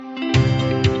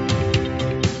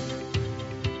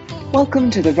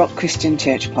Welcome to the Rock Christian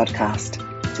Church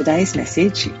podcast. Today's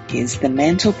message is The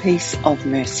Mantlepiece of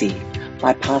Mercy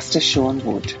by Pastor Sean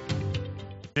Wood.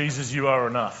 Jesus, you are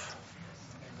enough.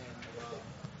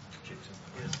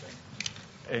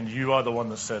 And you are the one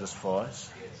that satisfies.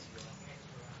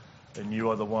 And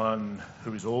you are the one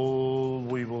who is all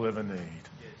we will ever need.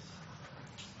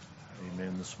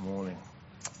 Amen this morning.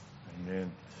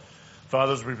 Amen.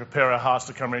 Father, as we prepare our hearts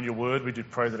to come around your word, we do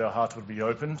pray that our hearts would be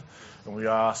opened. And we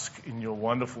ask in your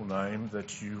wonderful name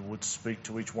that you would speak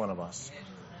to each one of us.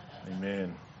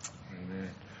 Amen. Amen.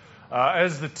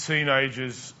 As the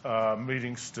teenagers are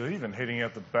meeting Steve and heading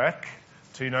out the back,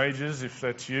 teenagers, if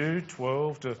that's you,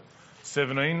 12 to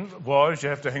 17, wives, you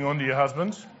have to hang on to your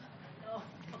husbands.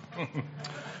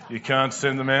 You can't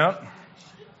send them out.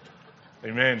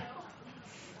 Amen.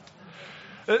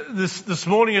 This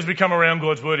morning as we come around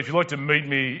God's Word, if you'd like to meet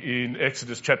me in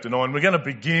Exodus chapter 9, we're going to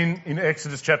begin in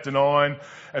Exodus chapter 9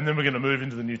 and then we're going to move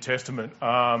into the New Testament.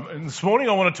 And this morning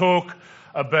I want to talk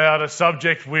about a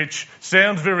subject which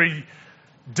sounds very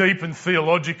deep and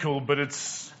theological, but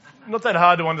it's not that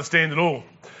hard to understand at all.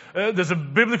 There's a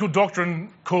biblical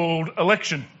doctrine called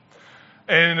election.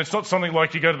 And it's not something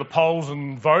like you go to the polls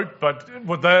and vote, but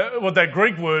what that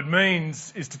Greek word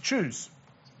means is to choose.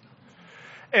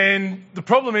 And the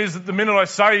problem is that the minute I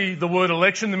say the word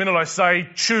election, the minute I say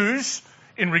choose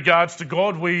in regards to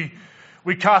God, we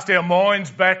cast our minds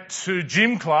back to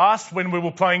gym class when we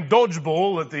were playing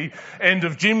dodgeball at the end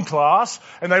of gym class,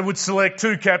 and they would select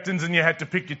two captains and you had to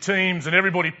pick your teams, and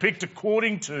everybody picked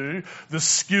according to the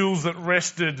skills that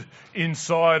rested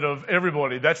inside of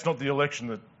everybody. That's not the election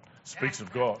that speaks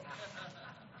of God.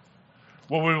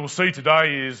 What we will see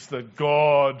today is that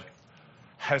God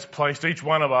has placed each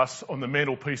one of us on the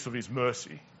mantelpiece of his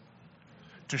mercy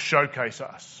to showcase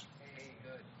us.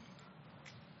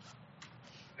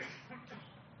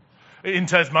 In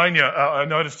Tasmania, I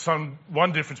noticed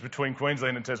one difference between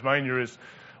Queensland and Tasmania is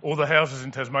all the houses in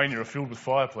Tasmania are filled with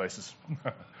fireplaces.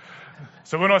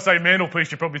 So when I say mantelpiece,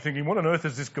 you're probably thinking, what on earth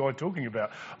is this guy talking about?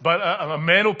 But a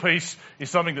mantelpiece is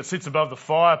something that sits above the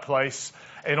fireplace,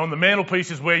 and on the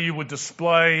mantelpiece is where you would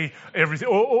display everything,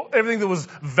 or everything that was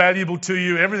valuable to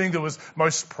you, everything that was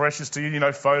most precious to you. You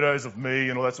know, photos of me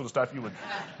and all that sort of stuff.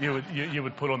 You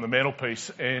would put on the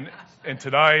mantelpiece. And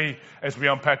today, as we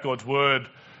unpack God's word,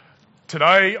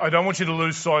 today I don't want you to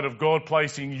lose sight of God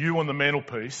placing you on the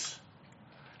mantelpiece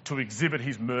to exhibit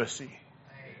his mercy.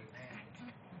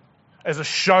 As a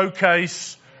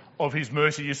showcase of his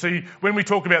mercy. You see, when we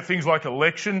talk about things like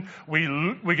election,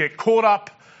 we get caught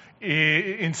up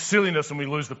in silliness and we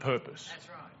lose the purpose. That's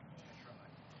right.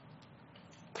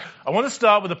 I want to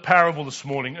start with a parable this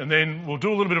morning and then we'll do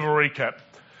a little bit of a recap.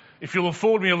 If you'll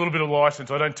afford me a little bit of license,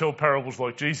 I don't tell parables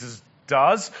like Jesus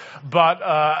does, but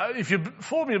if you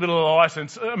afford me a bit of a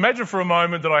license, imagine for a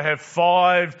moment that I have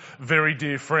 5 very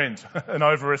dear friends. An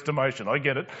overestimation, I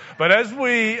get it. But as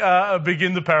we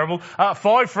begin the parable,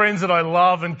 5 friends that I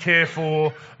love and care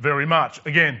for very much.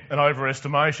 Again, an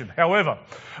overestimation. However,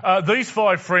 these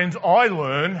 5 friends, I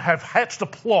learn, have hatched a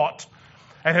plot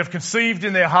and have conceived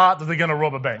in their heart that they're going to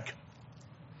rob a bank.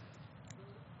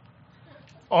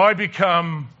 I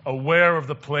become aware of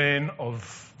the plan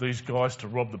of these guys to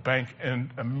rob the bank, and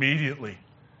immediately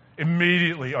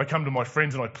I come to my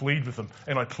friends and I plead with them,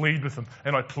 and I plead with them,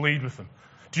 and I plead with them.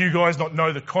 Do you guys not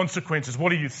know the consequences?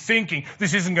 What are you thinking?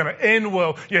 This isn't going to end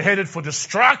well. You're headed for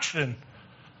destruction.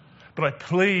 But I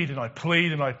plead and I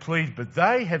plead and I plead, but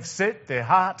they have set their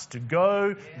hearts to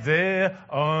go their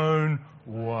own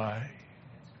way.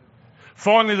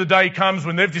 Finally, the day comes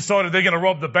when they've decided they're going to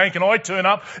rob the bank, and I turn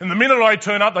up, and the minute I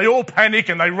turn up, they all panic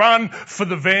and they run for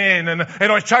the van, and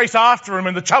I chase after him,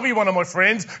 and the chubby one of my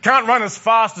friends can't run as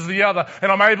fast as the other,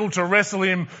 and I'm able to wrestle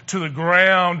him to the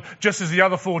ground just as the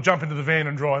other 4 jump into the van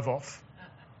and drive off.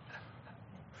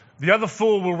 The other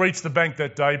 4 will reach the bank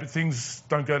that day, but things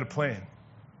don't go to plan.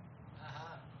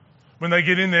 When they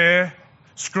get in there,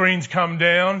 screens come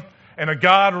down, and a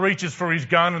guard reaches for his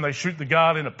gun, and they shoot the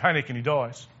guard in a panic, and he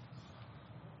dies.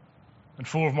 And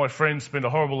 4 of my friends spend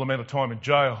a horrible amount of time in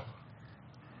jail.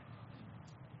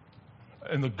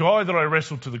 And the guy that I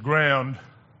wrestled to the ground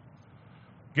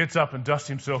gets up and dusts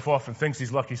himself off and thinks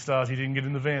he's lucky stars he didn't get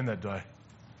in the van that day.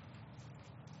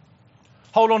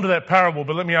 Hold on to that parable,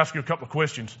 but let me ask you a couple of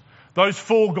questions. Those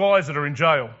 4 guys that are in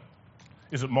jail,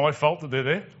 is it my fault that they're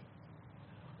there?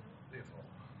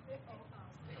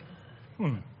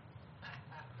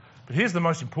 But here's the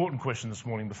most important question this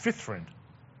morning, the 5th friend.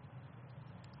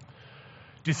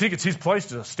 Do you think it's his place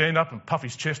to stand up and puff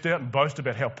his chest out and boast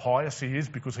about how pious he is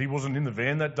because he wasn't in the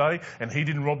van that day and he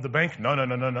didn't rob the bank? No.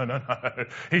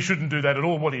 He shouldn't do that at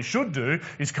all. What he should do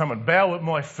is come and bow at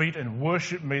my feet and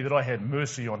worship me that I had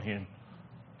mercy on him.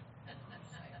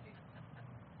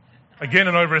 Again,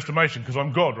 an overestimation because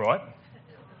I'm God, right?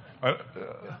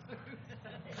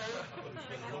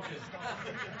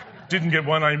 Didn't get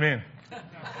one amen.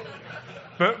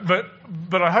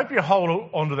 But I hope you hold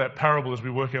on to that parable as we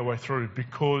work our way through,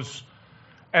 because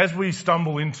as we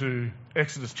stumble into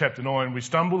Exodus chapter 9, we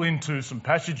stumble into some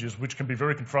passages which can be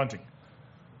very confronting.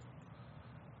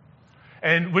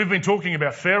 And we've been talking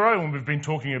about Pharaoh, and we've been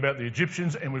talking about the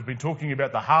Egyptians, and we've been talking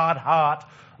about the hard heart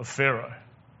of Pharaoh.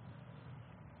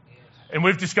 And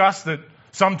we've discussed that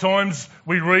sometimes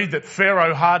we read that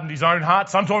Pharaoh hardened his own heart.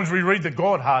 Sometimes we read that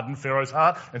God hardened Pharaoh's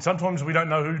heart. And sometimes we don't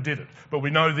know who did it. But we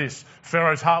know this.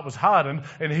 Pharaoh's heart was hardened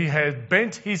and he had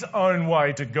bent his own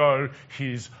way to go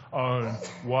his own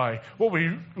way. What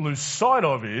we lose sight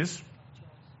of is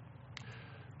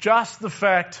just the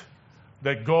fact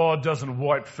that God doesn't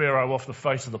wipe Pharaoh off the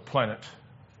face of the planet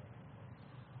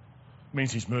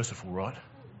means he's merciful, right?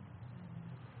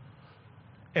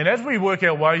 And as we work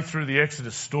our way through the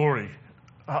Exodus story,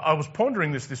 I was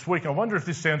pondering this week. I wonder if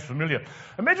this sounds familiar.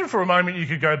 Imagine for a moment you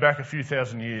could go back a few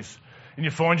thousand years and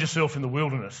you find yourself in the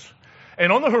wilderness.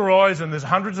 And on the horizon, there's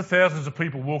hundreds of thousands of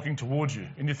people walking towards you.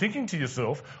 And you're thinking to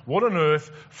yourself, what on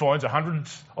earth finds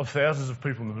hundreds of thousands of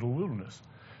people in the middle of the wilderness?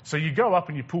 So you go up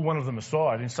and you pull one of them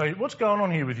aside and say, what's going on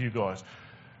here with you guys?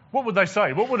 What would they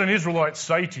say? What would an Israelite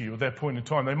say to you at that point in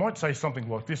time? They might say something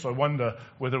like this. I wonder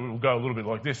whether it will go a little bit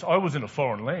like this. I was in a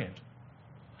foreign land,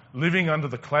 living under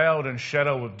the cloud and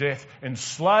shadow of death,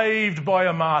 enslaved by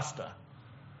a master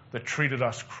that treated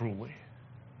us cruelly.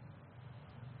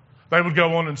 They would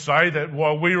go on and say that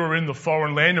while we were in the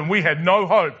foreign land and we had no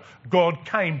hope, God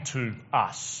came to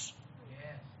us.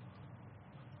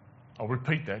 I'll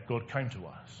repeat that. God came to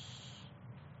us.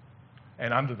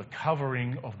 And under the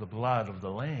covering of the blood of the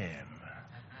Lamb,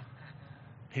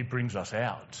 he brings us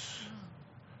out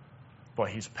by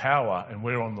his power, and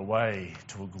we're on the way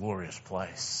to a glorious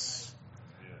place.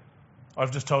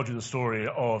 I've just told you the story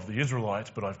of the Israelites,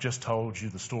 but I've just told you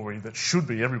the story that should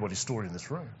be everybody's story in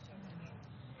this room.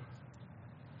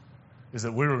 Is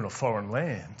that we were in a foreign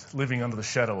land, living under the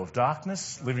shadow of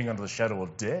darkness, living under the shadow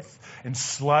of death,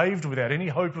 enslaved without any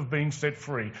hope of being set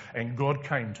free, and God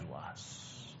came to us.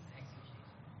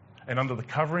 And under the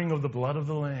covering of the blood of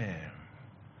the Lamb,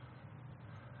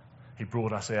 he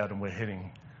brought us out, and we're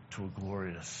heading to a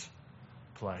glorious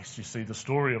place. You see, the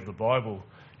story of the Bible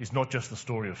is not just the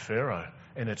story of Pharaoh,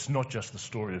 and it's not just the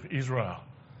story of Israel.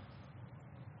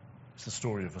 It's the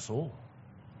story of us all.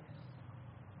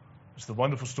 It's the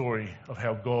wonderful story of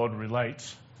how God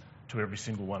relates to every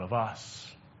single one of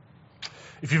us.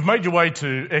 If you've made your way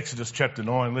to Exodus chapter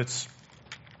 9, let's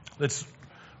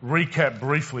recap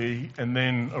briefly and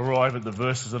then arrive at the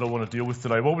verses that I want to deal with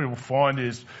today. What we will find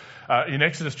is in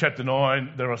Exodus chapter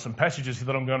 9, there are some passages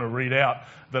that I'm going to read out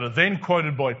that are then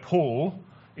quoted by Paul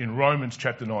in Romans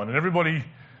chapter 9. And everybody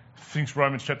thinks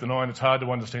Romans chapter 9, it's hard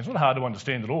to understand. It's not hard to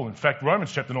understand at all. In fact,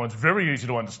 Romans chapter 9 is very easy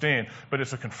to understand, but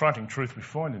it's a confronting truth we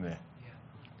find in there.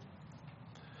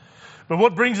 But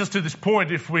what brings us to this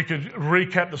point, if we could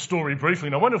recap the story briefly,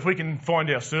 and I wonder if we can find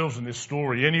ourselves in this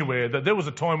story anywhere, that there was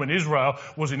a time when Israel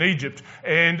was in Egypt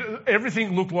and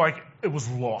everything looked like it was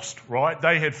lost, right?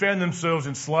 They had found themselves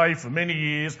enslaved for many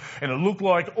years and it looked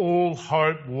like all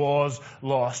hope was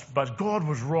lost. But God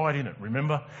was right in it,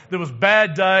 remember? There was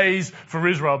bad days for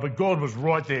Israel, but God was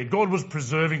right there. God was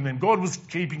preserving them. God was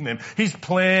keeping them. His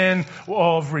plan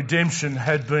of redemption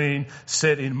had been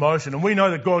set in motion. And we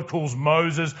know that God calls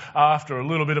Moses after a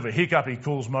little bit of a hiccup. He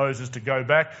calls Moses to go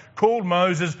back. Called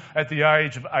Moses at the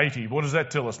age of 80. What does that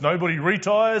tell us? Nobody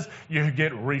retires, you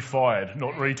get refired,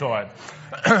 not retired.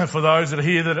 For those that are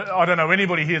here, that I don't know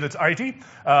anybody here that's 80,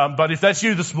 but if that's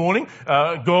you this morning,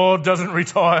 God doesn't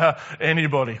retire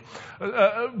anybody.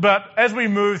 But as we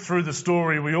move through the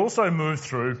story, we also move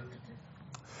through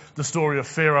the story of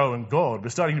Pharaoh and God. We're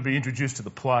starting to be introduced to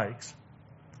the plagues.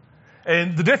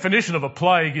 And the definition of a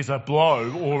plague is a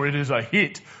blow, or it is a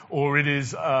hit, or it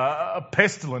is a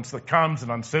pestilence that comes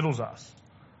and unsettles us.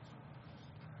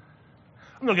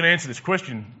 I'm not going to answer this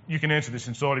question. You can answer this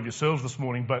inside of yourselves this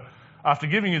morning, but after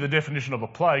giving you the definition of a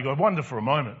plague, I wonder for a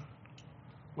moment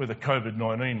whether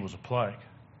COVID-19 was a plague.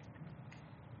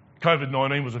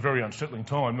 COVID-19 was a very unsettling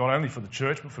time, not only for the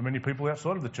church, but for many people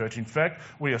outside of the church. In fact,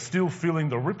 we are still feeling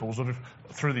the ripples of it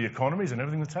through the economies and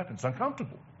everything that's happened. It's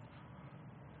uncomfortable.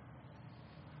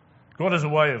 God has a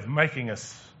way of making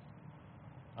us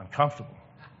uncomfortable.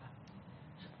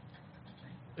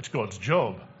 It's God's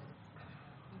job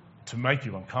to make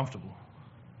you uncomfortable.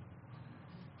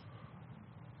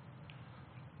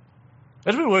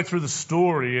 As we work through the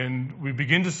story and we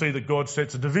begin to see that God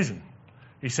sets a division,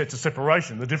 he sets a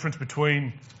separation. The difference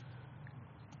between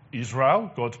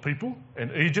Israel, God's people,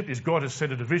 and Egypt is God has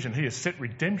set a division. He has set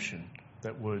redemption,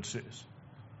 that word says.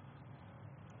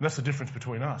 And that's the difference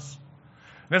between us.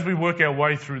 And as we work our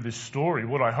way through this story,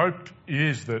 what I hope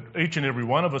is that each and every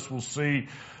one of us will see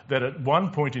that at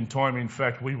one point in time, in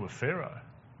fact, we were Pharaoh.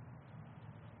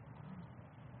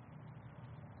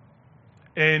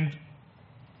 And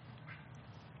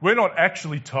we're not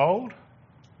actually told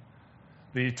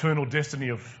the eternal destiny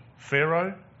of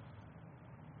Pharaoh.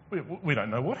 We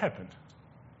don't know what happened.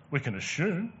 We can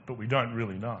assume, but we don't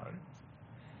really know.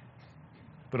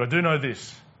 But I do know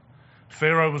this.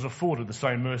 Pharaoh was afforded the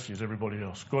same mercy as everybody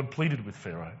else. God pleaded with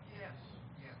Pharaoh.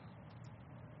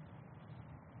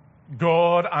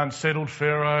 God unsettled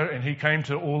Pharaoh and he came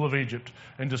to all of Egypt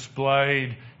and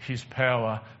displayed his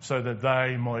power so that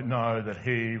they might know that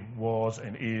he was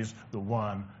and is the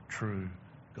one true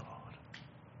God.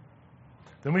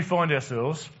 Then we find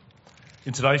ourselves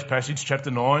in today's passage, chapter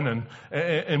 9,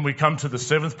 and we come to the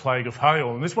seventh plague of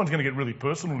hail. And this one's going to get really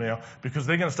personal now because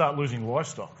they're going to start losing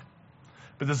livestock.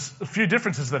 But there's a few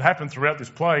differences that happen throughout this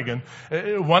plague. And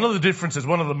one of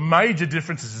the major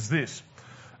differences is this.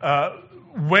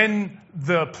 When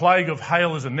the plague of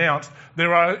hail is announced,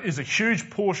 there is a huge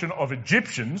portion of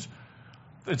Egyptians,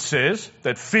 it says,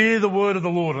 that fear the word of the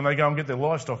Lord and they go and get their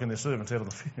livestock and their servants out of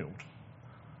the field.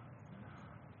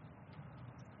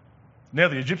 Now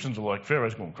the Egyptians are like,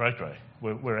 Pharaoh's gone cray-cray.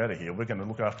 We're out of here. We're going to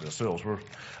look after ourselves.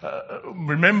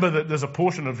 Remember that there's a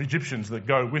portion of Egyptians that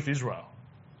go with Israel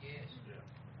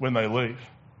when they leave.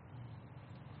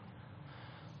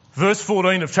 Verse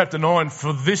 14 of chapter 9,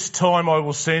 for this time I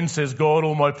will send, says God,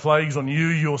 all my plagues on you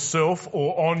yourself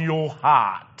or on your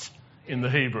heart in the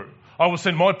Hebrew. I will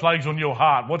send my plagues on your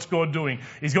heart. What's God doing?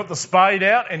 He's got the spade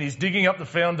out and he's digging up the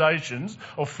foundations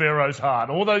of Pharaoh's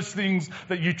heart. All those things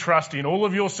that you trust in, all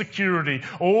of your security,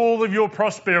 all of your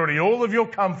prosperity, all of your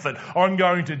comfort, I'm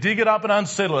going to dig it up and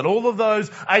unsettle it. All of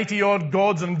those 80-odd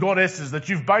gods and goddesses that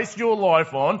you've based your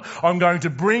life on, I'm going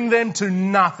to bring them to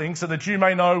nothing so that you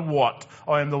may know what?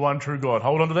 I am the one true God.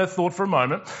 Hold on to that thought for a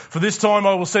moment. For this time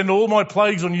I will send all my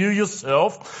plagues on you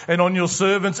yourself and on your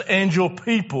servants and your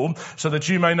people so that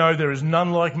you may know there is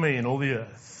none like me in all the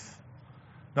earth.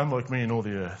 None like me in all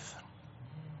the earth.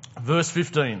 Verse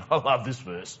 15. I love this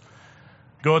verse.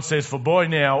 God says, for by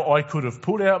now I could have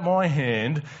put out my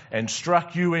hand and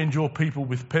struck you and your people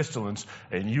with pestilence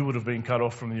and you would have been cut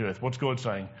off from the earth. What's God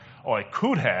saying? I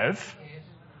could have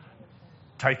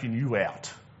taken you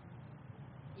out.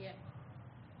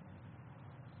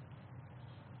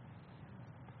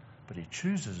 But he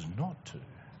chooses not to.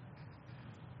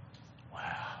 Wow.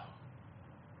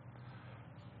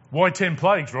 Why 10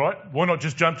 plagues, right? Why not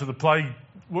just jump to the plague?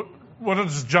 Why not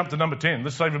just jump to number 10?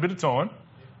 Let's save a bit of time.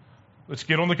 Let's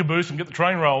get on the caboose and get the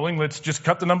train rolling. Let's just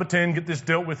cut to number 10, get this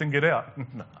dealt with and get out.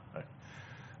 No.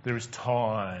 There is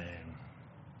time.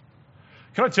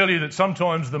 Can I tell you that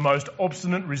sometimes the most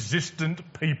obstinate,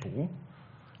 resistant people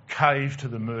cave to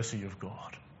the mercy of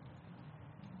God?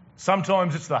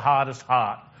 Sometimes it's the hardest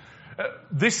heart.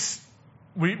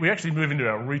 We actually move into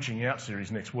our Reaching Out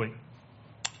series next week.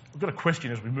 We've got a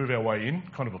question as we move our way in,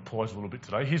 kind of applies a little bit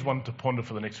today. Here's one to ponder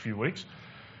for the next few weeks.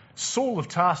 Saul of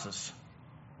Tarsus,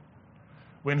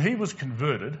 when he was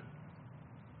converted,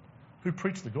 who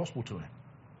preached the gospel to him?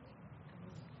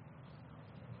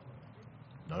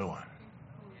 No one.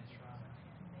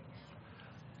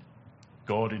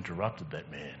 God interrupted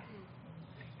that man.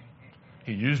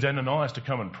 He used Ananias to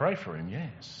come and pray for him,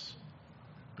 yes.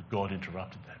 But God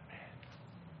interrupted that man.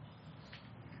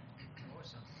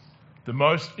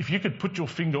 If you could put your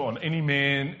finger on any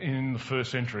man in the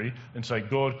first century and say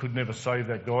God could never save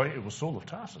that guy, it was Saul of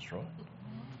Tarsus, right?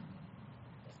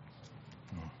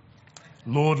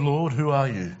 Lord, Lord, who are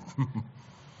you?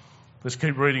 Let's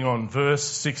keep reading on. Verse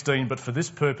 16, but for this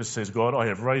purpose, says God, I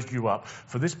have raised you up.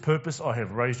 For this purpose I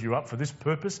have raised you up. For this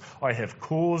purpose I have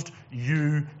caused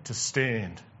you to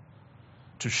stand.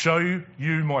 To show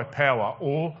you my power,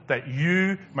 or that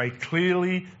you may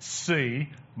clearly see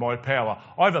my power.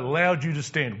 I've allowed you to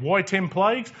stand. Why 10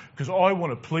 plagues? Because I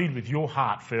want to plead with your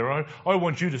heart, Pharaoh. I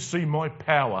want you to see my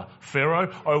power,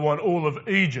 Pharaoh. I want all of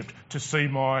Egypt to see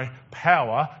my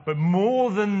power. But more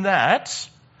than that,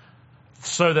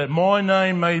 so that my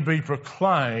name may be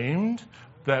proclaimed,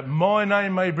 in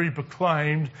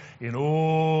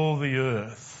all the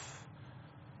earth.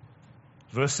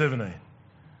 Verse 17.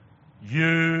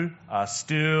 You are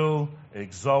still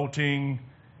exalting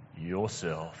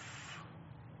yourself.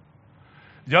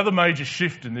 The other major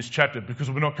shift in this chapter, because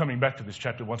we're not coming back to this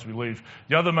chapter once we leave,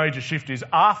 the other major shift is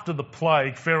after the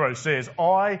plague, Pharaoh says,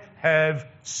 I have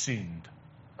sinned.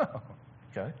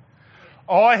 Okay.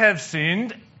 I have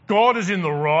sinned. God is in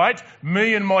the right.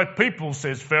 Me and my people,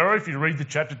 says Pharaoh, if you read the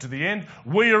chapter to the end,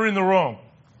 we are in the wrong.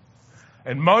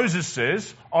 And Moses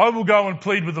says, I will go and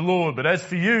plead with the Lord, but as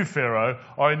for you, Pharaoh,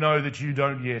 I know that you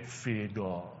don't yet fear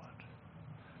God.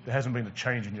 There hasn't been a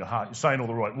change in your heart. You're saying all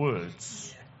the right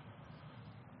words,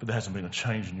 but there hasn't been a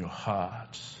change in your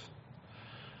heart.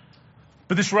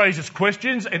 But this raises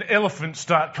questions, and elephants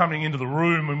start coming into the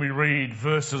room when we read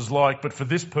verses like, but for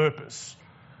this purpose,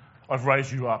 I've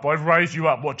raised you up. I've raised you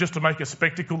up. What, just to make a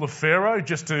spectacle of Pharaoh?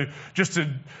 Just to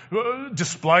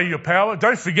display your power?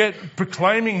 Don't forget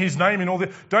proclaiming his name in all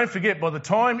that. Don't forget, by the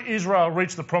time Israel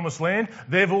reached the promised land,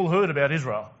 they've all heard about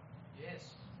Israel. Yes.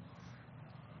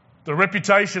 The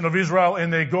reputation of Israel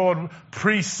and their God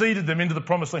preceded them into the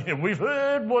promised land. And we've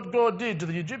heard what God did to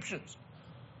the Egyptians.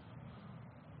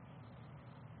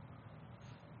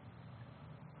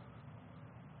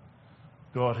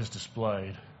 God has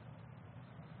displayed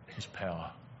his power,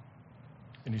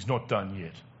 and he's not done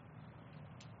yet.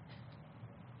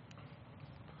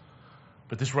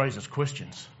 But this raises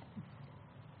questions.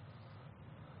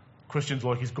 Questions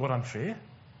like, is God unfair?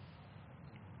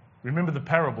 Remember the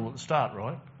parable at the start,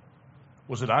 right?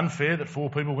 Was it unfair that 4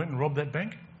 people went and robbed that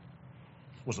bank?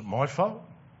 Was it my fault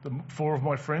that 4 of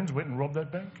my friends went and robbed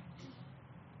that bank?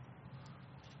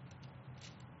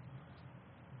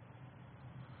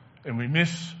 And we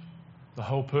miss the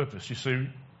whole purpose. You see,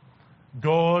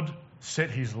 God set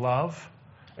his love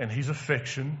and his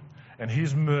affection and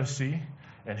his mercy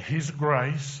and his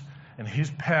grace and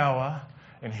his power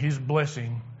and his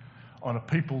blessing on a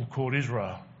people called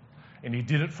Israel. And he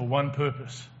did it for one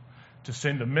purpose, to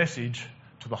send a message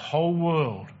to the whole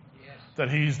world that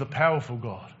he is the powerful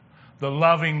God, the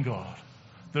loving God,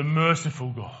 the merciful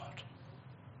God.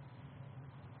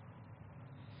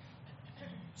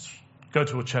 Let's go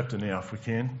to a chapter now, if we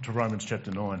can, to Romans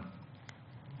chapter 9.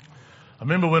 I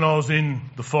remember when I was in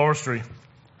the forestry,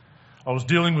 I was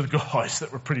dealing with guys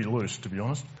that were pretty loose, to be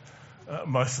honest,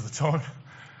 most of the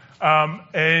time.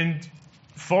 And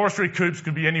forestry coops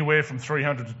could be anywhere from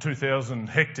 300 to 2,000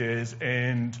 hectares,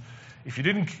 and if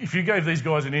you gave these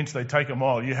guys an inch, they'd take a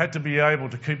mile. You had to be able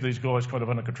to keep these guys kind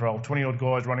of under control. 20-odd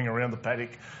guys running around the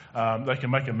paddock, they can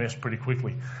make a mess pretty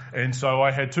quickly. And so I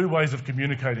had 2 ways of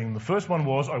communicating. The first one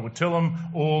was I would tell them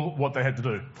all what they had to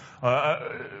do.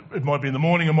 It might be in the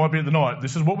morning, it might be at the night.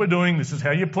 This is what we're doing. This is how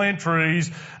you plant trees,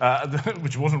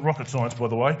 which wasn't rocket science, by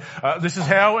the way. This is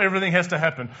how everything has to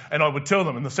happen. And I would tell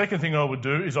them. And the second thing I would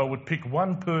do is I would pick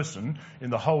one person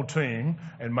in the whole team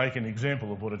and make an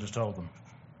example of what I just told them.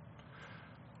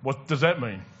 What does that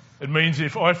mean? It means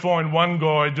if I find one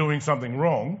guy doing something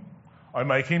wrong, I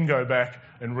make him go back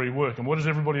and rework. And what does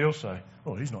everybody else say?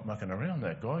 Oh, he's not mucking around,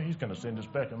 that guy. He's going to send us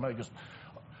back and make us...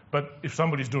 But if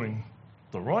somebody's doing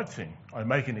the right thing, I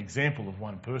make an example of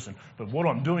one person. But what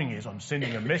I'm doing is I'm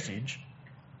sending a message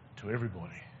to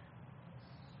everybody.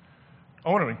 I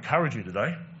want to encourage you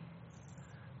today.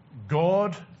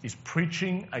 God is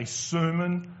preaching a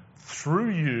sermon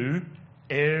through you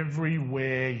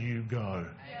everywhere you go.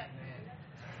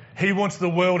 He wants the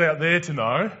world out there to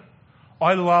know,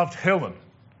 I loved Helen,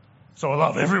 so I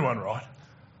love everyone, right?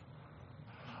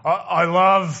 I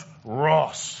love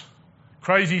Ross,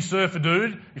 crazy surfer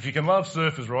dude. If you can love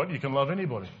surfers, right, you can love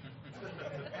anybody.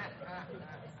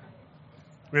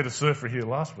 We had a surfer here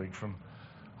last week from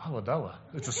Ulladulla.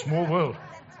 It's a small world.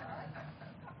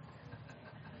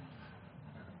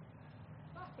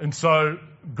 And so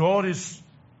God is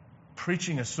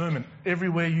preaching a sermon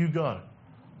everywhere you go.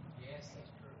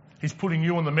 He's putting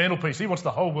you on the mantelpiece. He wants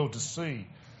the whole world to see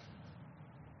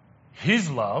his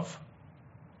love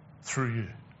through you.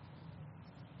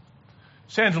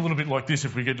 Sounds a little bit like this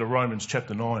if we get to Romans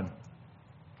chapter 9.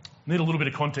 Need a little bit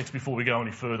of context before we go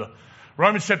any further.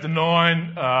 Romans chapter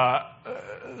 9,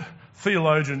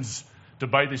 theologians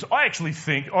debate this. I actually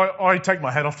think, I take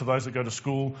my hat off to those that go to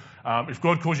school. If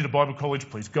God calls you to Bible college,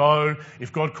 please go.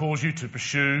 If God calls you to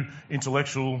pursue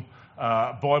intellectual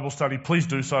Bible study, please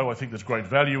do so. I think there's great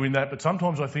value in that. But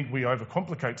sometimes I think we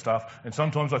overcomplicate stuff, and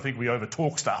sometimes I think we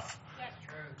overtalk stuff. That's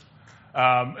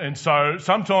true. And so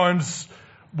sometimes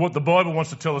what the Bible wants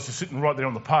to tell us is sitting right there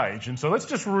on the page. And so let's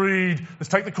just read, let's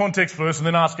take the context first and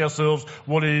then ask ourselves,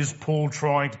 what is Paul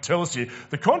trying to tell us here?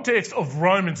 The context of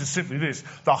Romans is simply this.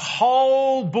 The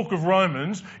whole book of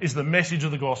Romans is the message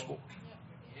of the gospel.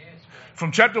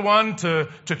 from chapter 1 to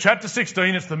chapter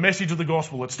 16, it's the message of the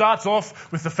gospel. It starts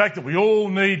off with the fact that we all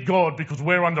need God because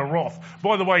we're under wrath.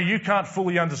 By the way, you can't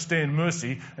fully understand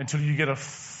mercy until you get a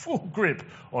full grip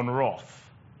on wrath.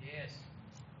 Yes.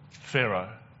 Pharaoh,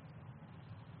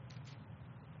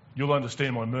 you'll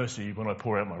understand my mercy when I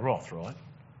pour out my wrath, right?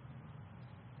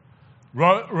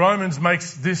 Romans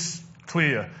makes this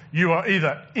clear. You are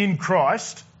either in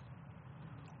Christ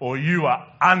or you are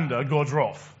under God's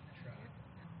wrath.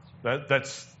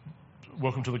 That's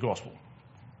welcome to the gospel.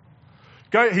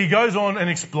 He goes on and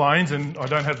explains, and I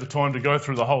don't have the time to go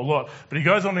through the whole lot, but he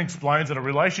goes on and explains that a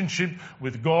relationship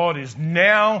with God is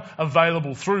now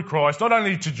available through Christ, not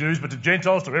only to Jews, but to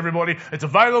Gentiles, to everybody. It's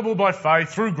available by faith,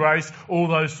 through grace, all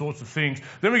those sorts of things.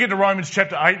 Then we get to Romans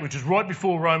chapter 8, which is right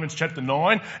before Romans chapter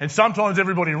 9, and sometimes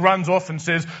everybody runs off and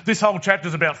says, this whole chapter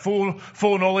is about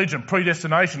foreknowledge and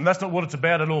predestination. That's not what it's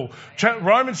about at all.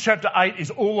 Romans chapter 8 is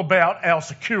all about our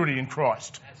security in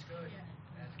Christ.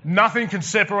 Nothing can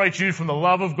separate you from the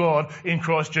love of God in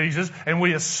Christ Jesus, and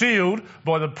we are sealed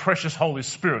by the precious Holy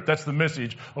Spirit. That's the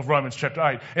message of Romans chapter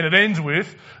 8. And it ends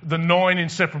with the 9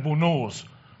 inseparable nors.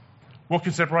 What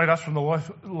can separate us from the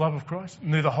love of Christ?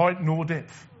 Neither height nor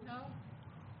depth. No.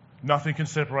 Nothing can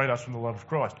separate us from the love of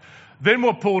Christ. Then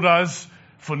what Paul does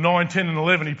for 9, 10 and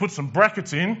 11, he puts some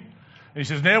brackets in, and he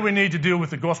says, now we need to deal with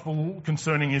the gospel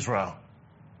concerning Israel.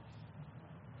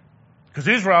 Because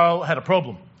Israel had a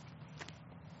problem.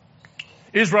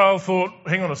 Israel thought,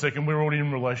 hang on a second, we're already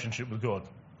in relationship with God.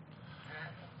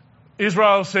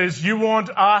 Israel says, you want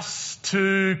us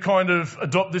to kind of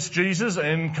adopt this Jesus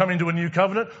and come into a new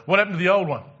covenant? What happened to the old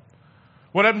one?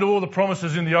 What happened to all the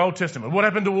promises in the Old Testament? What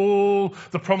happened to all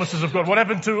the promises of God? What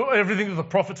happened to everything that the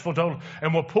prophets foretold?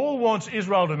 And what Paul wants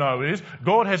Israel to know is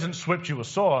God hasn't swept you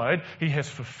aside. He has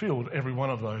fulfilled every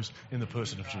one of those in the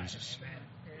person of Jesus.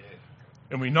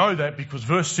 And we know that because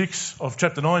verse 6 of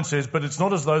chapter 9 says, but it's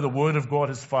not as though the word of God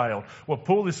has failed. What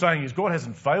Paul is saying is God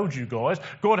hasn't failed you guys.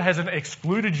 God hasn't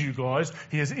excluded you guys.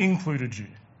 He has included you.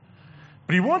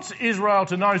 But he wants Israel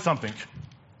to know something.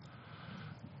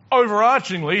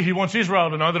 Overarchingly, he wants Israel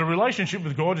to know that a relationship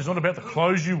with God is not about the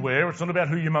clothes you wear. It's not about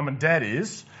who your mum and dad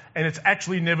is. And it's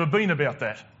actually never been about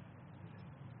that.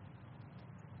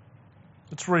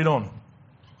 Let's read on.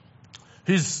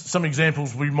 Here's some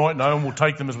examples we might know, and we'll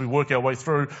take them as we work our way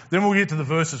through. Then we'll get to the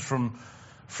verses from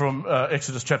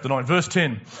Exodus chapter 9. Verse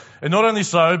 10. And not only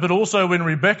so, but also when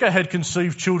Rebekah had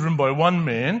conceived children by one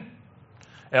man,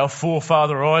 our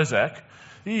forefather Isaac.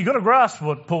 You've got to grasp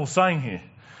what Paul's saying here.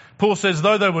 Paul says,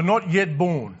 though they were not yet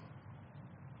born,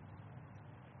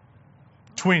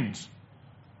 twins.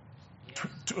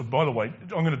 By the way, I'm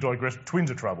going to digress.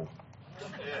 Twins are trouble.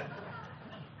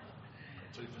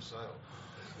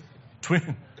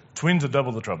 Twins are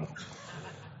double the trouble.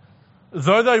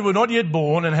 Though they were not yet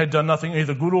born and had done nothing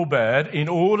either good or bad, in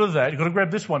order that, you've got to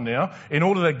grab this one now, in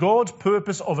order that God's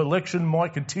purpose of election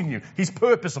might continue. His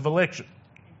purpose of election.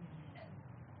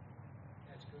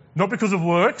 Not because of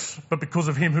works, but because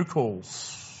of him who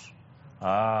calls.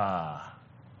 Now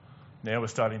we're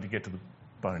starting to get to the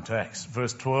bone tax.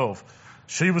 Verse 12.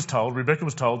 Rebekah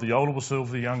was told, the older will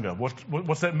serve the younger.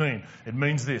 What's that mean? It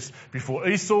means this. Before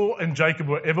Esau and Jacob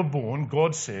were ever born,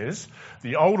 God says,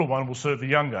 the older one will serve the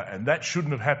younger. And that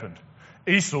shouldn't have happened.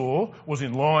 Esau was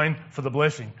in line for the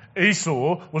blessing.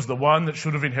 Esau was the one that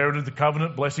should have inherited the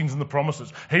covenant blessings and the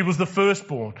promises. He was the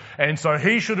firstborn. And so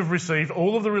he should have received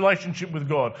all of the relationship with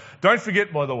God. Don't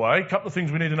forget, by the way, a couple of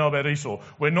things we need to know about Esau.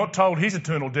 We're not told his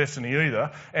eternal destiny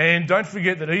either. And don't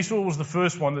forget that Esau was the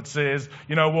first one that says,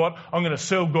 you know what, I'm going to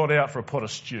sell God out for a pot of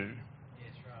stew.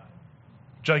 That's right.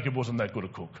 Jacob wasn't that good a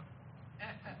cook.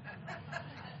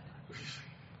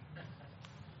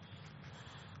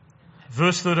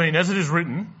 Verse 13, as it is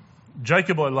written,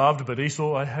 Jacob I loved, but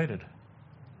Esau I hated.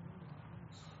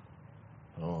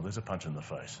 Oh, there's a punch in the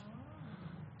face.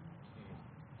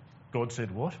 God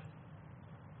said what?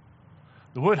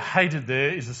 The word hated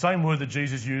there is the same word that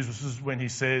Jesus uses when he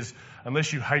says,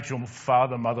 unless you hate your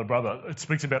father, mother, brother. It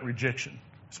speaks about rejection.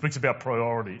 It speaks about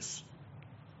priorities.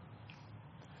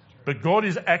 But God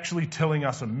is actually telling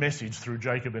us a message through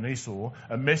Jacob and Esau,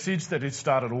 a message that had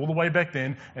started all the way back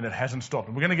then and it hasn't stopped.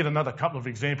 And we're going to get another couple of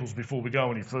examples before we go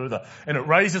any further. And it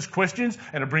raises questions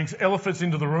and it brings elephants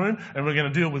into the room, and we're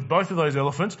going to deal with both of those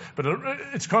elephants. But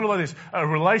it's kind of like this. A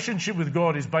relationship with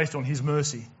God is based on his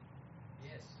mercy.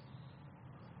 Yes.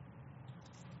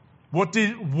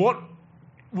 What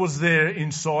was there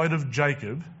inside of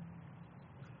Jacob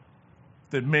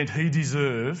that meant he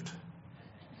deserved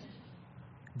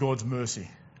God's mercy?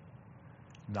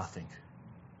 Nothing.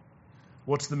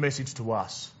 What's the message to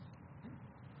us?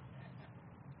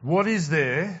 What is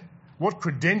there What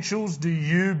credentials do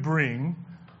you bring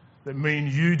that mean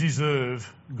you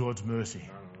deserve God's mercy?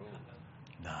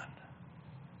 None.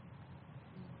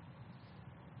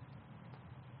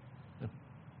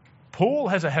 Paul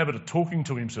has a habit of talking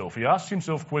to himself. He asks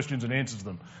himself questions and answers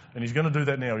them. And he's going to do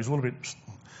that now. He's a little bit...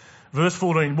 Verse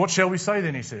 14, what shall we say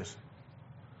then, he says.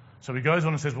 So he goes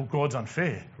on and says, well, God's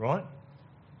unfair, right?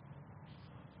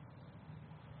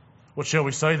 What shall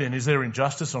we say then? Is there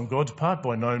injustice on God's part?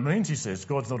 By no means, he says.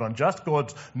 God's not unjust.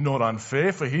 God's not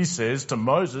unfair. For he says to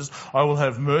Moses, I will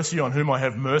have mercy on whom I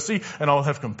have mercy, and I will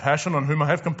have compassion on whom I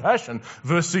have compassion.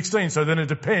 Verse 16. So then it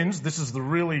depends. This is the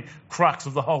really crux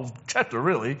of the whole chapter,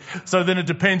 really. So then it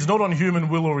depends not on human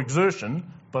will or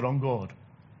exertion, but on God.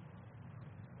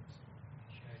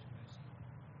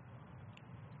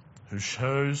 Who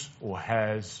shows or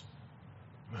has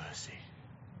mercy.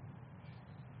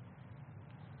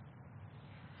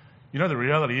 You know, the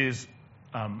reality is,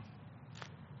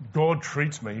 God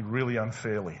treats me really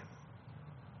unfairly.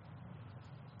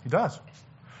 He does.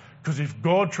 Because if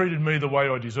God treated me the way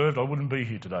I deserved, I wouldn't be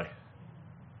here today.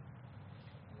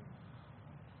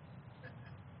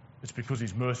 It's because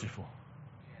he's merciful.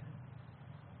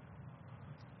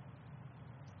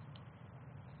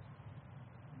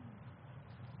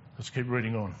 Let's keep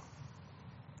reading on.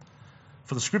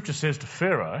 For the scripture says to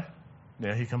Pharaoh,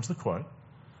 now here comes the quote,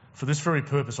 for this very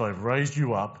purpose I have raised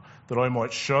you up, that I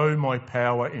might show my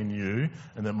power in you,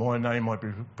 and that my name might be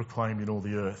proclaimed in all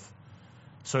the earth.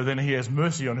 So then he has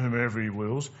mercy on whomever he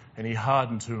wills, and he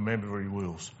hardens whomever he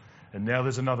wills. And now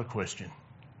there's another question.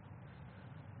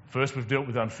 First we've dealt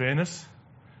with unfairness.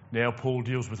 Now Paul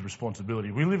deals with responsibility.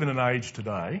 We live in an age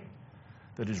today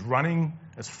that is running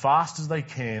as fast as they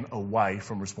can away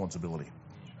from responsibility.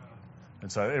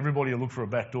 And so everybody will look for a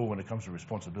back door when it comes to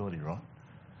responsibility, right?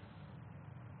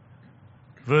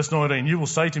 Verse 19, you will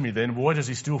say to me then, why does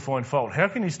he still find fault? How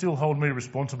can he still hold me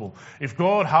responsible? If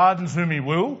God hardens whom he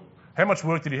will, how much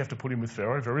work did he have to put in with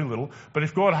Pharaoh? Very little. But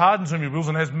if God hardens whom he wills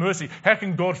and has mercy, how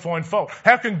can God find fault?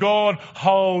 How can God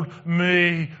hold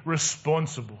me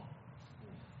responsible?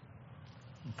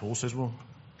 And Paul says, well,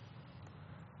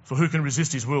 for who can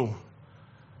resist his will?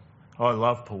 I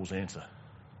love Paul's answer.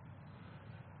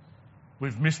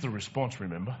 We've missed the response,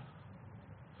 remember?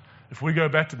 If we go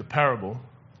back to the parable,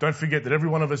 don't forget that every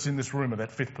one of us in this room are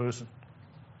that fifth person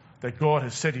that God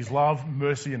has set his love,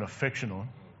 mercy and affection on.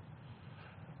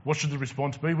 What should the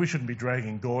response be? We shouldn't be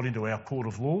dragging God into our court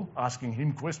of law, asking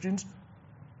him questions.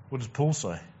 What does Paul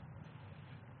say?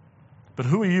 But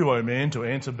who are you, O man, to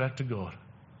answer back to God?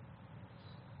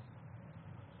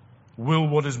 Will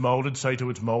what is moulded say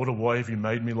to its moulder, why have you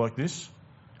made me like this?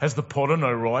 Has the potter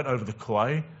no right over the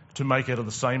clay to make out of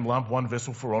the same lump one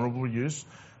vessel for honourable use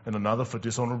and another for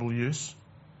dishonourable use?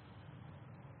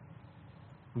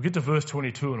 We'll get to verse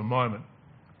 22 in a moment.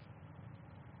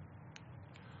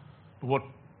 But what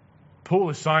Paul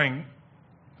is saying,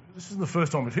 this isn't the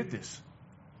first time we've hit this.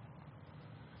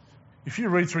 If you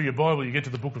read through your Bible, you get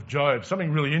to the book of Job,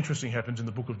 something really interesting happens in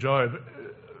the book of Job.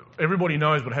 Everybody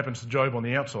knows what happens to Job on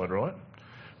the outside, right?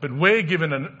 But we're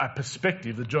given a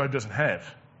perspective that Job doesn't have.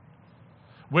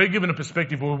 We're given a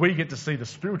perspective where we get to see the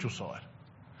spiritual side.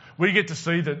 We get to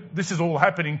see that this is all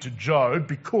happening to Job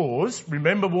because,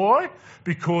 remember why?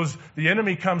 Because the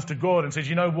enemy comes to God and says,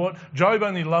 you know what? Job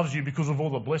only loves you because of all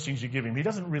the blessings you give him. He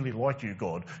doesn't really like you,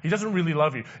 God. He doesn't really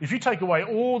love you. If you take away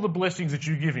all the blessings that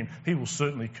you give him, he will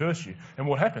certainly curse you. And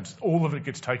what happens? All of it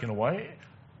gets taken away.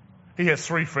 He has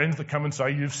 3 friends that come and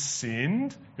say, you've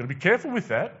sinned. You've got to be careful with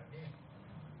that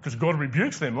because God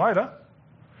rebukes them later.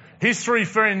 His 3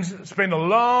 friends spend a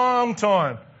long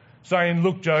time saying,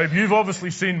 look, Job, you've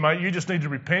obviously sinned, mate. You just need to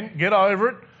repent, get over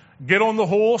it, get on the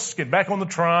horse, get back on the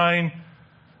train.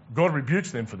 God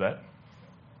rebukes them for that.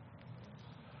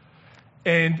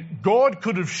 And God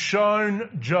could have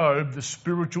shown Job the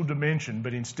spiritual dimension,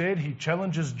 but instead he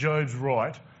challenges Job's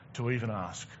right to even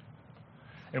ask.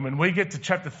 And when we get to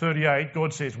chapter 38,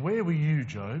 God says, where were you,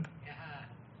 Job?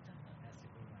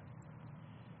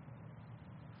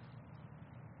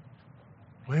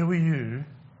 Where were you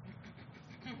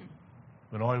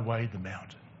when I weighed the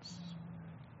mountains?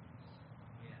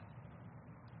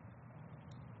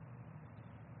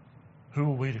 Who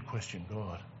are we to question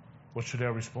God? What should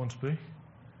our response be?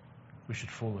 We should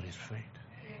fall at his feet.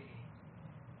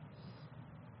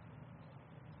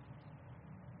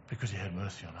 Because he had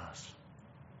mercy on us.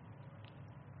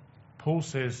 Paul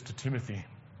says to Timothy,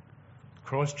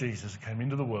 Christ Jesus came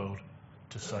into the world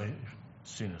to save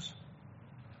sinners.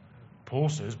 Paul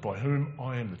says, by whom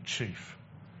I am the chief.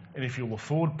 And if you'll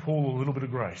afford Paul a little bit of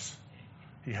grace,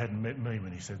 he hadn't met me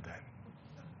when he said that.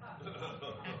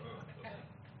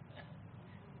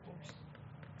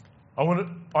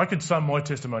 I could sum my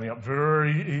testimony up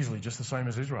very easily, just the same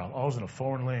as Israel. I was in a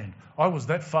foreign land. I was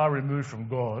that far removed from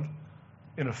God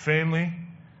in a family.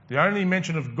 The only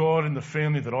mention of God in the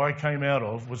family that I came out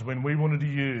of was when we wanted to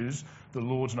use the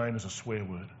Lord's name as a swear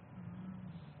word.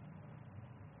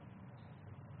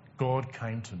 God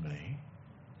came to me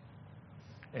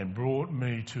and brought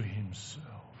me to himself.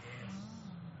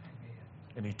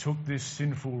 And he took this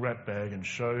sinful rat bag and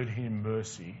showed him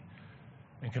mercy.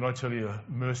 And can I tell you,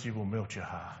 mercy will melt your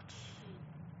heart.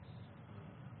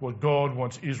 What God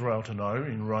wants Israel to know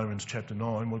in Romans chapter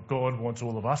 9, what God wants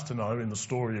all of us to know in the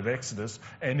story of Exodus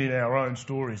and in our own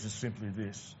stories is simply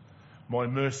this. My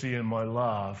mercy and my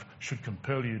love should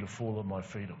compel you to fall at my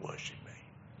feet and worship me.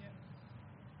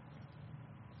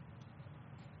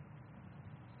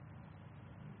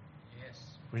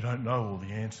 We don't know all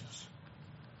the answers.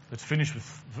 Let's finish with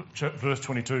verse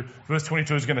 22. Verse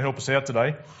 22 is going to help us out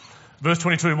today. Verse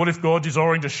 22, what if God,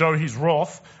 desiring to show his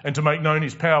wrath and to make known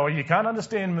his power? You can't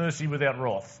understand mercy without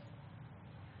wrath.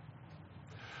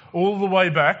 All the way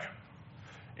back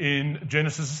in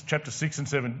Genesis chapter 6 and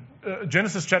 7.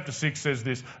 Genesis chapter 6 says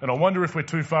this, and I wonder if we're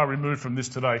too far removed from this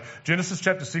today. Genesis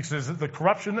chapter 6 says that the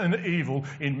corruption and evil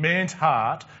in man's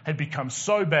heart had become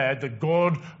so bad that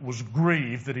God was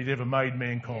grieved that he'd ever made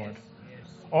mankind. Yes.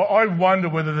 I wonder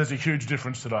whether there's a huge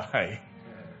difference today.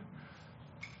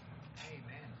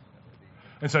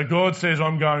 And so God says,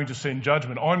 I'm going to send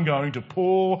judgment. I'm going to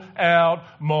pour out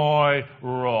my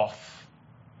wrath.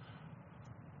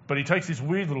 But he takes this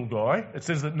weird little guy. It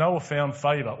says that Noah found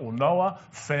favour, or Noah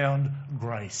found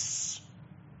grace.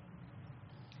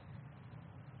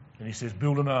 And he says,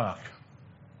 build an ark.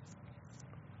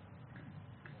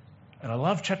 And I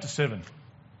love chapter 7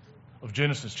 of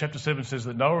Genesis. Chapter 7 says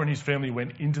that Noah and his family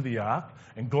went into the ark,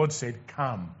 and God said,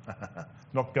 come,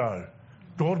 not go.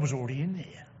 God was already in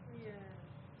there.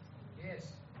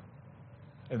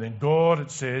 And then God,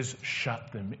 it says,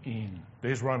 shut them in.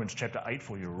 There's Romans chapter 8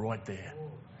 for you right there.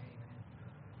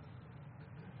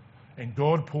 And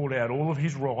God poured out all of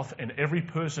his wrath, and every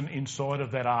person inside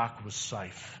of that ark was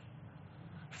safe.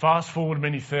 Fast forward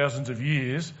many thousands of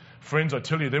years, friends, I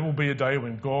tell you, there will be a day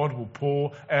when God will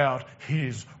pour out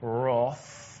his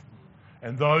wrath.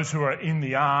 And those who are in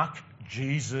the ark,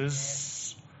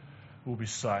 Jesus, will be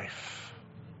safe.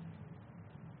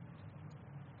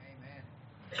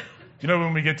 You know,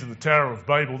 when we get to the Tower of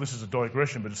Babel, this is a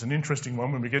digression, but it's an interesting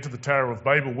one. When we get to the Tower of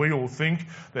Babel, we all think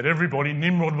that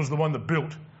Nimrod was the one that built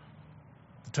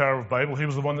the Tower of Babel. He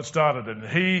was the one that started it.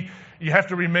 And you have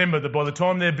to remember that by the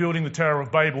time they're building the Tower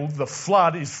of Babel, the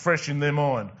flood is fresh in their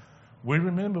mind. We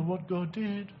remember what God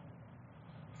did.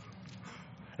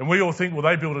 And we all think, well,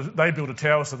 they built a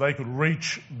tower so they could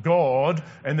reach God,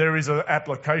 and there is an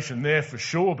application there for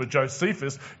sure. But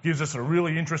Josephus gives us a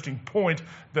really interesting point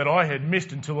that I had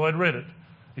missed until I'd read it.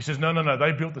 He says, no,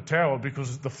 they built the tower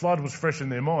because the flood was fresh in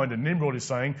their mind, and Nimrod is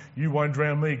saying, you won't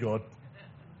drown me, God.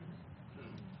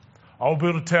 I'll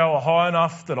build a tower high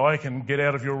enough that I can get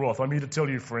out of your wrath. I'm here to tell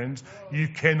you, friends, you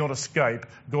cannot escape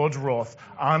God's wrath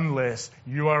unless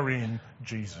you are in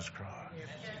Jesus Christ.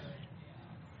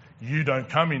 You don't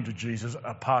come into Jesus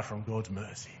apart from God's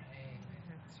mercy.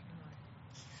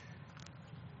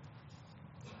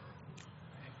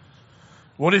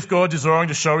 What if God, desiring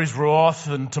to show his wrath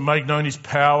and to make known his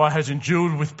power, has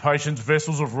endured with patience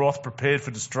vessels of wrath prepared for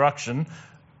destruction?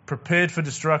 Prepared for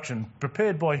destruction.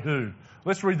 Prepared by who?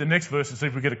 Let's read the next verse and see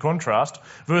if we get a contrast.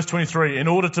 Verse 23, in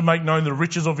order to make known the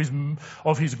riches of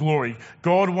his glory.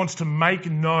 God wants to make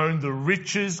known the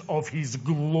riches of his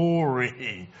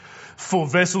glory for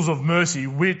vessels of mercy,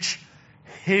 which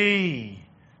he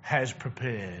has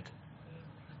prepared.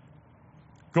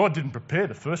 God didn't prepare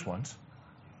the first ones.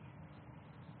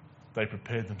 They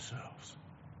prepared themselves.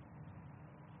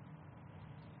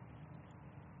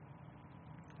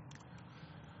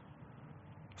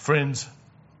 Friends,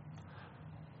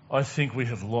 I think we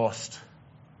have lost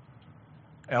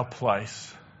our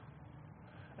place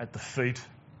at the feet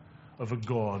of a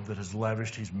God that has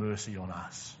lavished his mercy on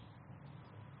us.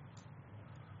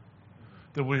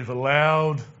 That we've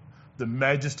allowed the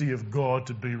majesty of God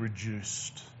to be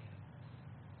reduced.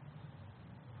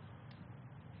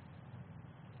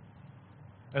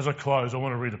 As I close, I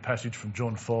want to read a passage from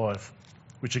John 5,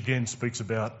 which again speaks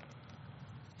about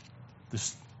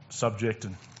this subject.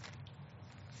 And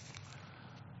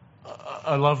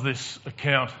I love this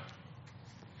account.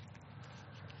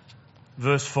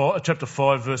 Chapter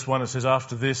 5, verse 1, it says,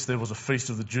 after this there was a feast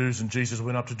of the Jews, and Jesus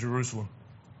went up to Jerusalem.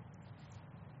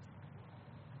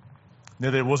 Now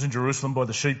there was in Jerusalem by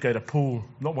the sheep gate a pool,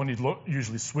 not one you'd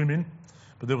usually swim in,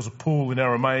 but there was a pool in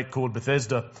Aramaic called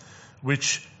Bethesda,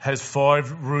 which has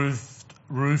 5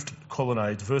 roofed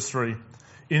colonnades. Verse 3,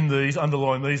 in these,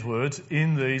 underline these words,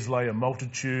 in these lay a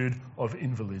multitude of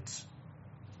invalids.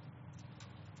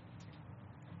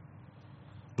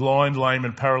 Blind, lame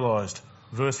and paralysed.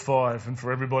 Verse 5, and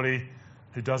for everybody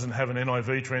who doesn't have an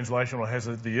NIV translation or has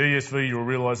the ESV, you'll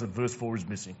realise that verse 4 is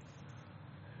missing.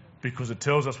 Because it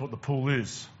tells us what the pool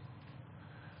is.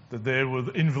 That there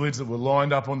were invalids that were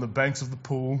lined up on the banks of the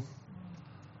pool,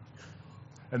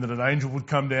 and that an angel would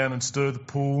come down and stir the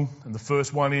pool, and the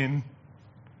first one in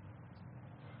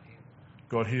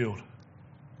got healed.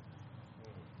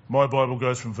 My Bible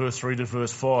goes from verse 3 to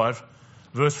verse 5.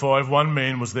 Verse 5, one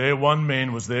man was there, one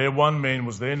man was there, one man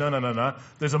was there. No.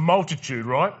 There's a multitude,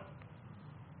 right?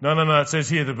 No. It says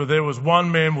here that but there was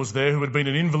one man was there who had been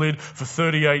an invalid for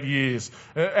 38 years.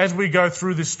 As we go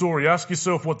through this story, ask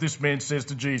yourself what this man says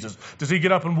to Jesus. Does he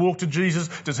get up and walk to Jesus?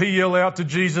 Does he yell out to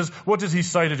Jesus? What does he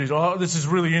say to Jesus? Oh, this is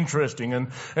really interesting.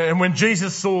 And when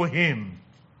Jesus saw him,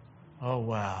 oh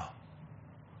wow.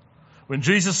 When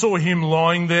Jesus saw him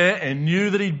lying there and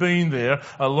knew that he'd been there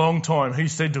a long time, he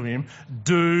said to him,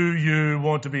 do you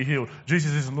want to be healed?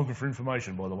 Jesus isn't looking for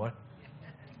information, by the way.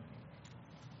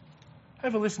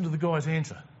 Have a listen to the guy's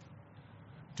answer.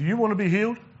 Do you want to be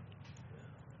healed?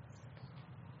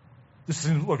 This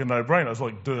seems like a no-brainer. It's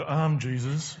like,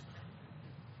 Jesus.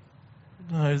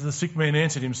 No, the sick man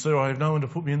answered him, sir, I have no one to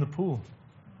put me in the pool.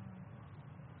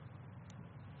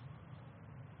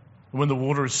 When the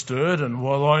water is stirred and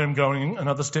while I am going,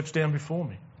 another steps down before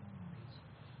me.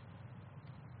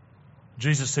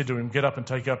 Jesus said to him, get up and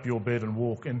take up your bed and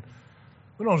walk. And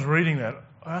when I was reading that,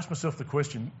 I asked myself the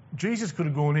question, Jesus could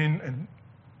have gone in and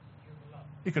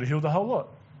he could have healed the whole lot.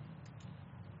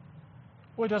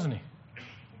 Why doesn't he?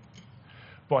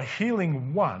 By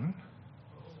healing one,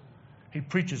 he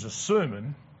preaches a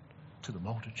sermon to the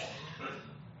multitude.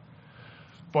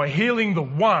 By healing the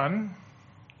one,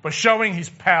 by showing his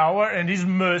power and his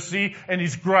mercy and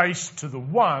his grace to the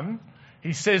one,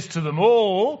 he says to them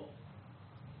all,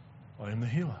 I am the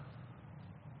healer.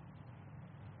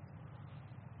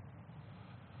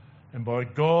 And by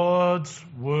God's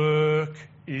work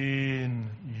in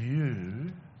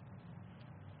you,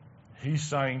 he's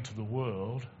saying to the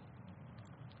world,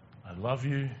 I love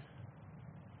you,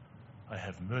 I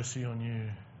have mercy on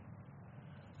you,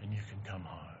 and you can come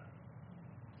home.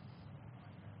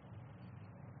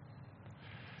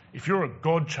 If you're a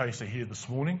God chaser here this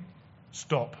morning,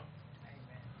 stop.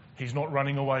 He's not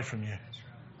running away from you.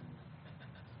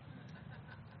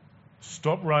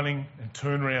 Stop running and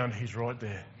turn around. He's right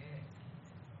there.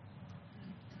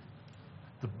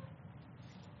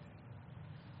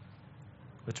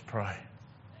 Let's pray.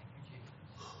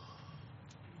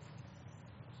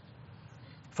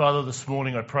 Father, this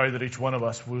morning I pray that each one of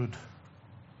us would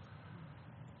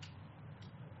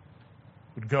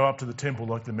go up to the temple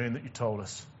like the man that you told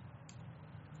us.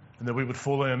 And that we would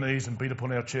fall on our knees and beat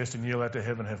upon our chest and yell out to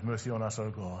heaven, have mercy on us,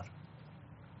 O God.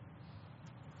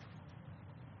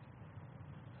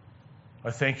 I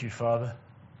thank you, Father,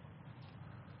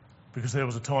 because there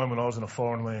was a time when I was in a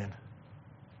foreign land.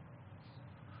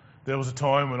 There was a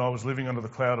time when I was living under the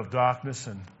cloud of darkness,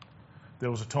 and there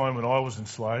was a time when I was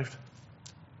enslaved.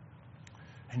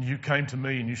 And you came to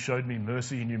me and you showed me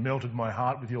mercy and you melted my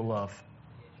heart with your love.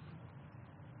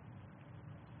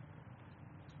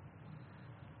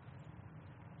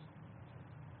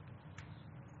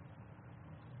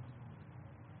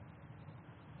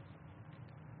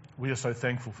 We are so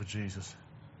thankful for Jesus.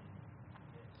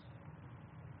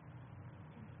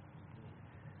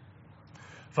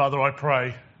 Father, I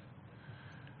pray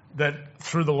that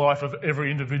through the life of every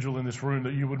individual in this room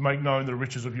that you would make known the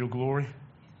riches of your glory.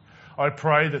 I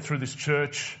pray that through this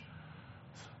church,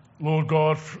 Lord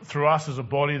God, through us as a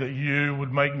body, that you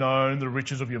would make known the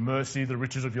riches of your mercy, the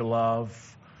riches of your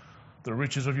love, the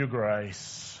riches of your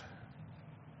grace.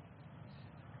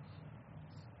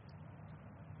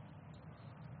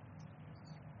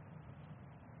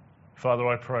 Father,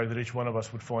 I pray that each one of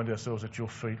us would find ourselves at your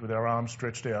feet with our arms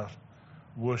stretched out,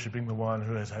 worshipping the one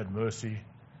who has had mercy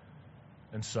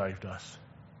and saved us.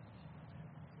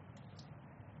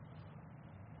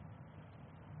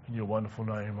 In your wonderful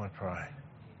name I pray.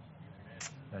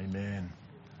 Amen.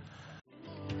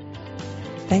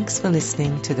 Thanks for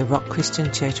listening to the Rock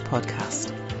Christian Church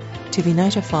podcast. To be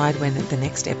notified when the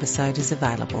next episode is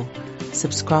available,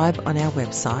 subscribe on our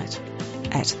website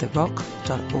at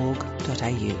therock.org.au.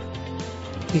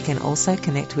 You can also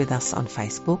connect with us on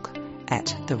Facebook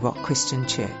at The Rock Christian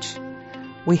Church.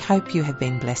 We hope you have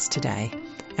been blessed today,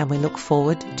 and we look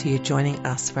forward to you joining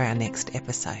us for our next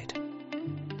episode.